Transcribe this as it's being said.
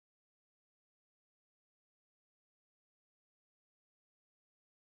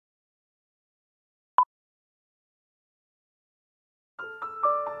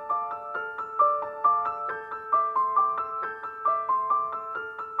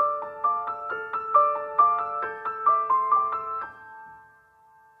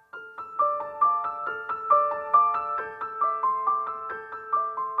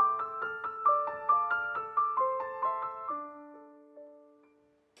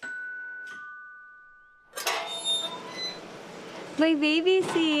My baby's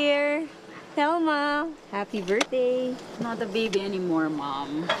here. Thelma, happy birthday. Not a baby anymore,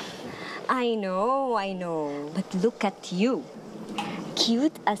 Mom. I know. But look at you.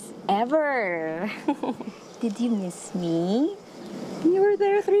 Cute as ever. Did you miss me? You were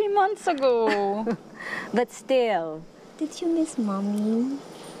there 3 months ago. But still, did you miss Mommy?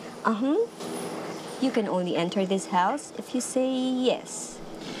 Uh-huh. You can only enter this house if you say yes.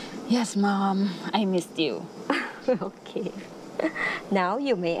 Yes, Mom. I missed you. Okay. Now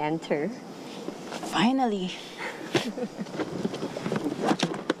you may enter. Finally.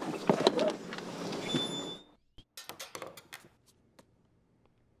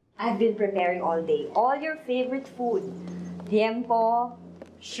 I've been preparing all day. All your favorite food. Tiempo,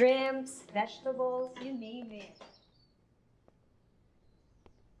 shrimps, vegetables, you name it.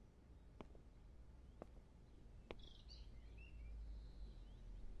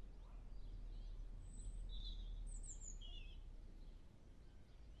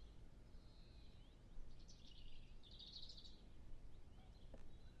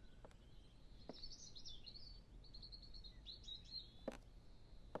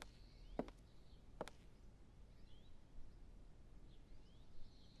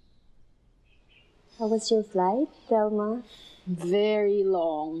 How was your flight, Thelma? Very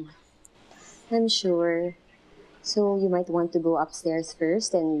long. I'm sure. So you might want to go upstairs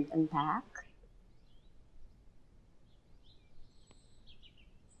first and unpack.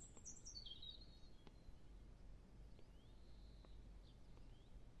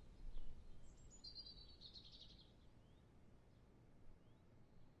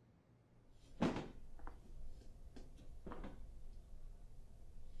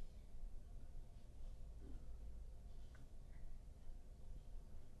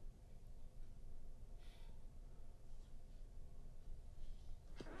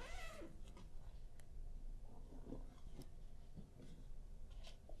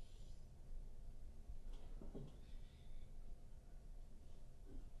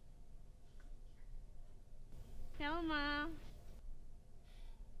 Thelma.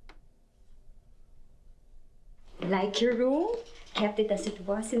 Like your room? Kept it as it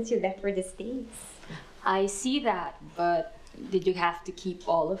was since you left for the States. I see that, but did you have to keep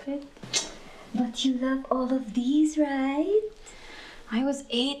all of it? But you love all of these, right? I was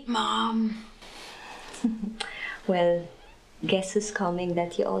 8, Mom. Well, guess who's coming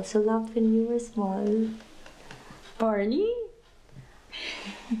that you also loved when you were small? Barney?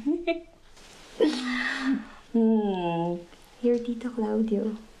 Your Tito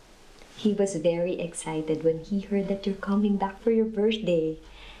Claudio. He was very excited when he heard that you're coming back for your birthday.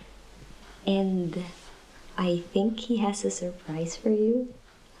 And I think he has a surprise for you.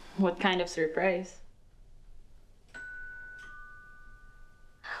 What kind of surprise?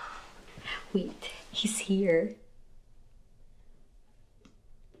 Wait, he's here.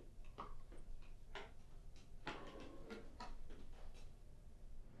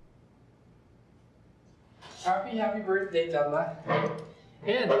 Happy birthday, Thelma.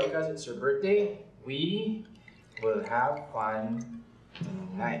 And because it's your birthday, we will have fun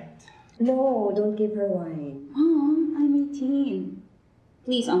tonight. No, don't give her wine. Mom, I'm 18.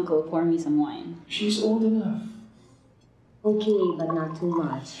 Please, Uncle, pour me some wine. She's old enough. Okay, but not too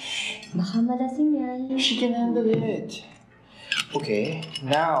much. Baka malasing yan. She can handle it. Okay,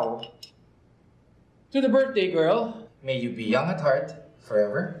 now, to the birthday girl, may you be young at heart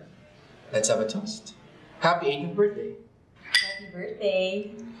forever. Let's have a toast. Happy 18th birthday. Happy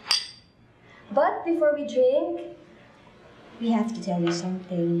birthday. But before we drink, we have to tell you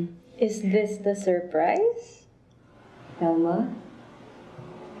something. Is this the surprise? Thelma,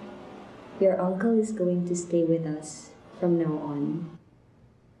 your uncle is going to stay with us from now on.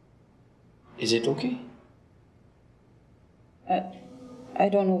 Is it okay? I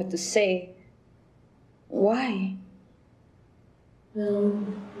don't know what to say. Why? Well,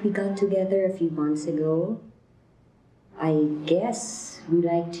 we got together a few months ago. I guess we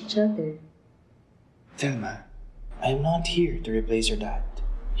liked each other. Thelma, I'm not here to replace your dad.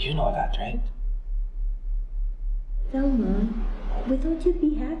 You know that, right? Thelma, we thought you'd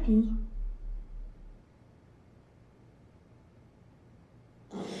be happy.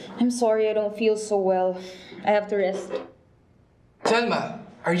 I'm sorry, I don't feel so well. I have to rest. Thelma,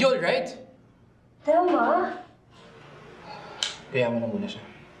 are you alright? Thelma? Kaya mo na muna siya.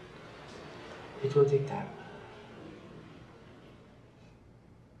 It will take time.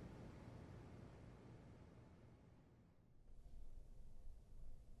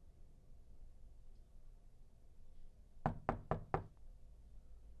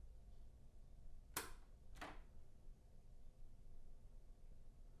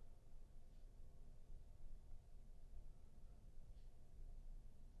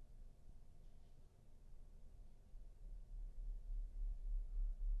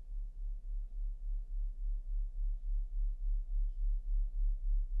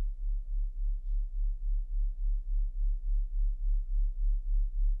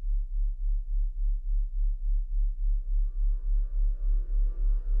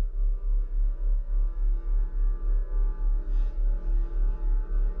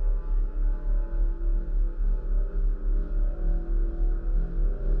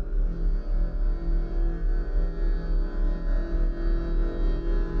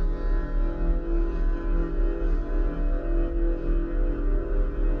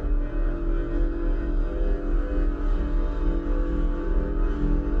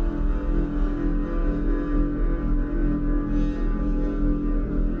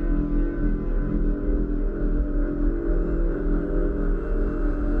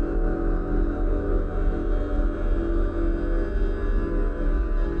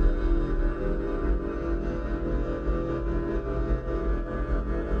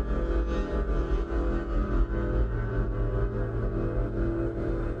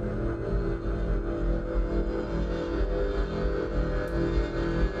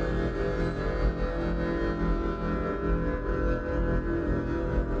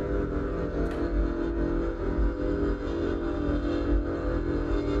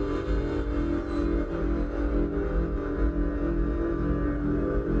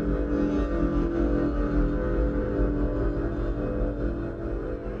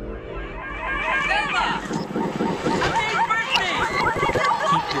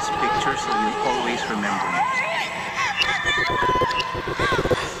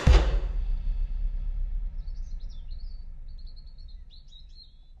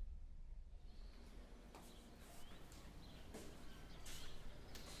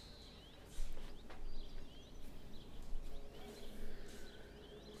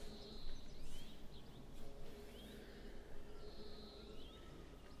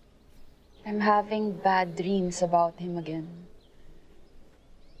 having bad dreams about him again.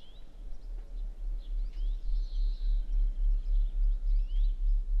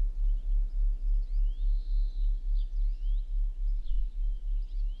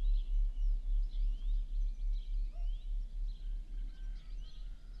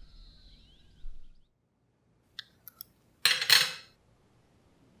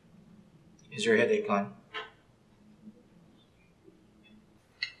 Is your headache gone?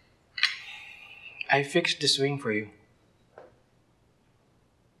 I fixed the swing for you.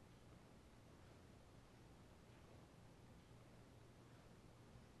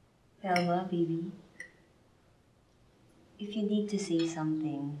 Thelma, baby. If you need to say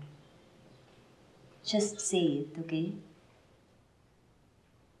something, just say it, okay?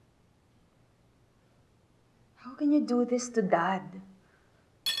 How can you do this to Dad?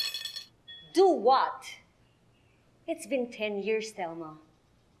 Do what? It's been 10 years, Thelma.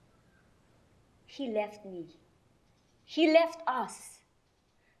 He left me. He left us.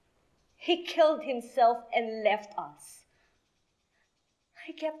 He killed himself and left us.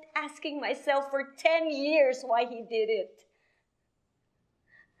 I kept asking myself for 10 years why he did it.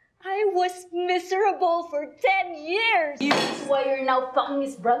 I was miserable for 10 years. That's why you're now fucking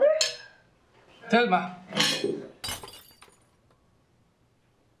his brother? Thelma!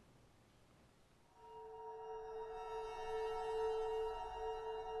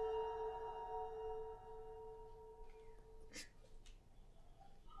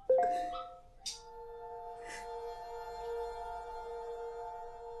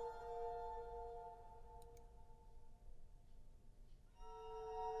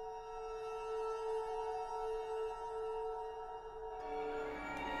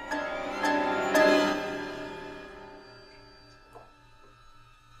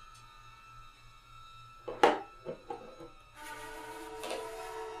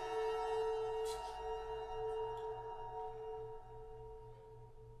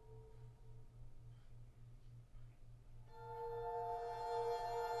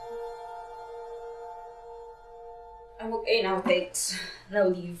 I'm okay now, thanks. Now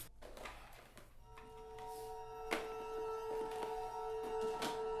leave.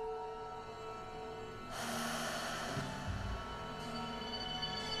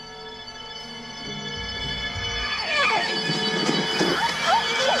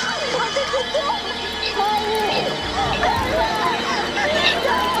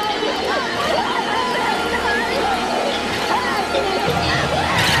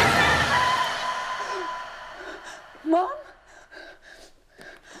 Mom?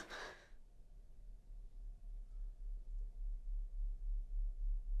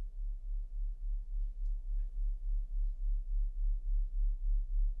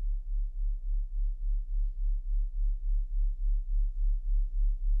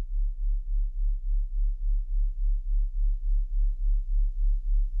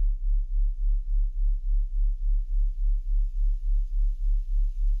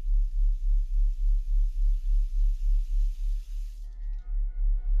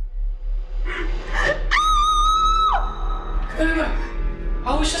 Thelma!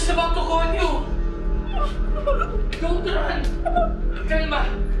 I was just about to call you! Don't run! Thelma!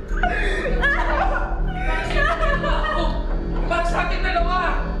 Para sa ating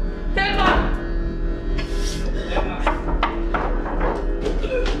dalawa! Thelma! Thelma!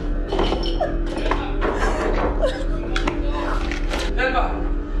 Thelma!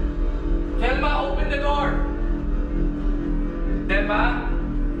 Thelma, open the door! Thelma?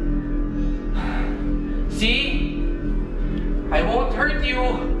 See? I won't hurt you!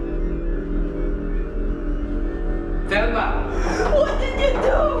 Thelma! What did you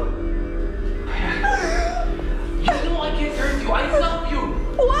do? You know I can't hurt you. I love you.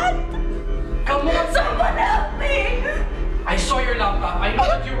 What? Come on. Someone help me! I saw your laptop. I know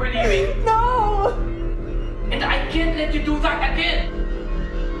that you were leaving. No! And I can't let you do that again.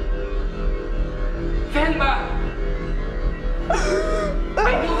 Thelma!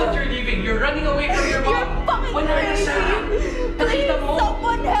 I know that you're leaving. You're running away from your mom. You're fucking Wala na crazy! siya. Please, Nakita mo?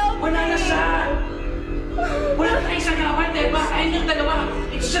 someone help me! Wala na siya. Wala tayong sagawan, Thelma. Kayong dalawa.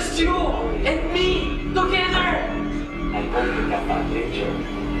 It's just you and me together. I hope you got that picture,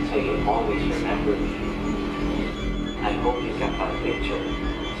 so you'll always remember me. I hope you got that picture,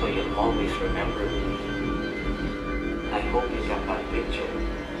 so you'll always remember me. I hope you got that picture,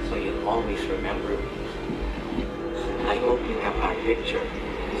 so you'll always remember me. I hope you got that picture,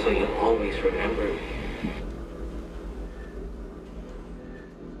 so you'll always remember me.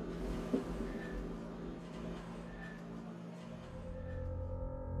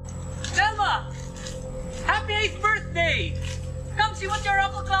 Thelma! Happy 8th birthday! Come see what your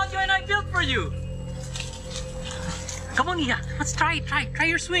Uncle Claudio and I built for for you. Come on, Nia. Let's try it. Try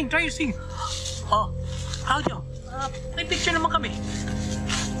your swing. Oh, Claudio, may picture naman kami.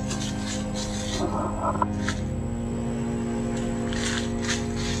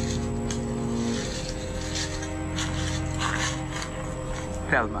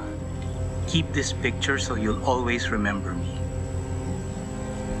 Thelma, keep this picture so you'll always remember me.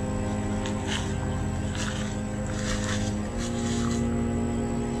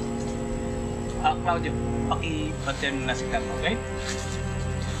 Claudio, paki-bantay mo na si Thelma, okay?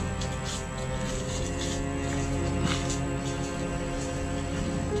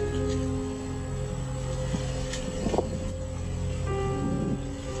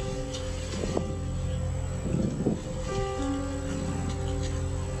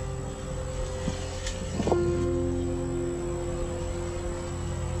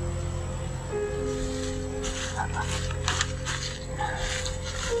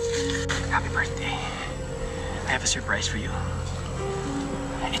 Happy birthday. I have a surprise for you.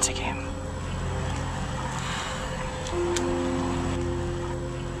 It's a game.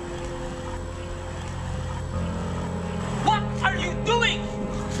 What are you doing?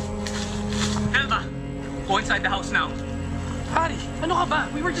 Thelma, go inside the house now. Pari, ano ka ba?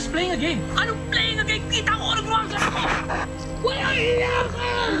 We were just playing a game. Anong playing a game? Kita ko ano gumawa sa ako! Walang iya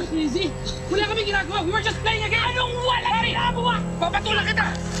ka! Easy! Wala kami ginagawa. We were just playing a game. Anong walang ginagawa? Papatulan kita!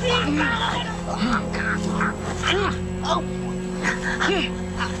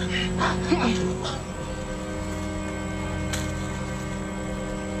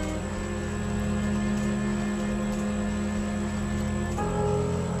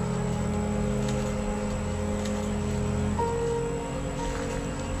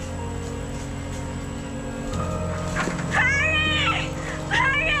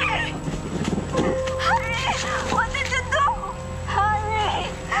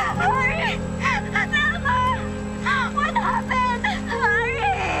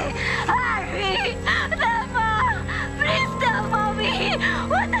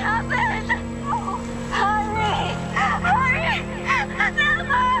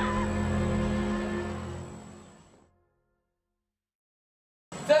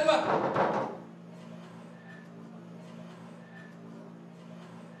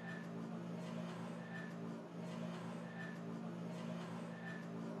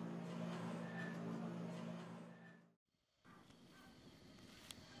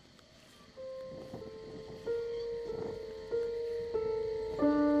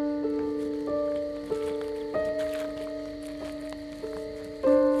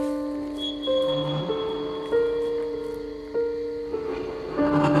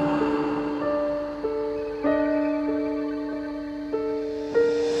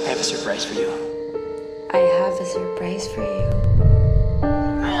 I have a surprise for you. I have a surprise for you.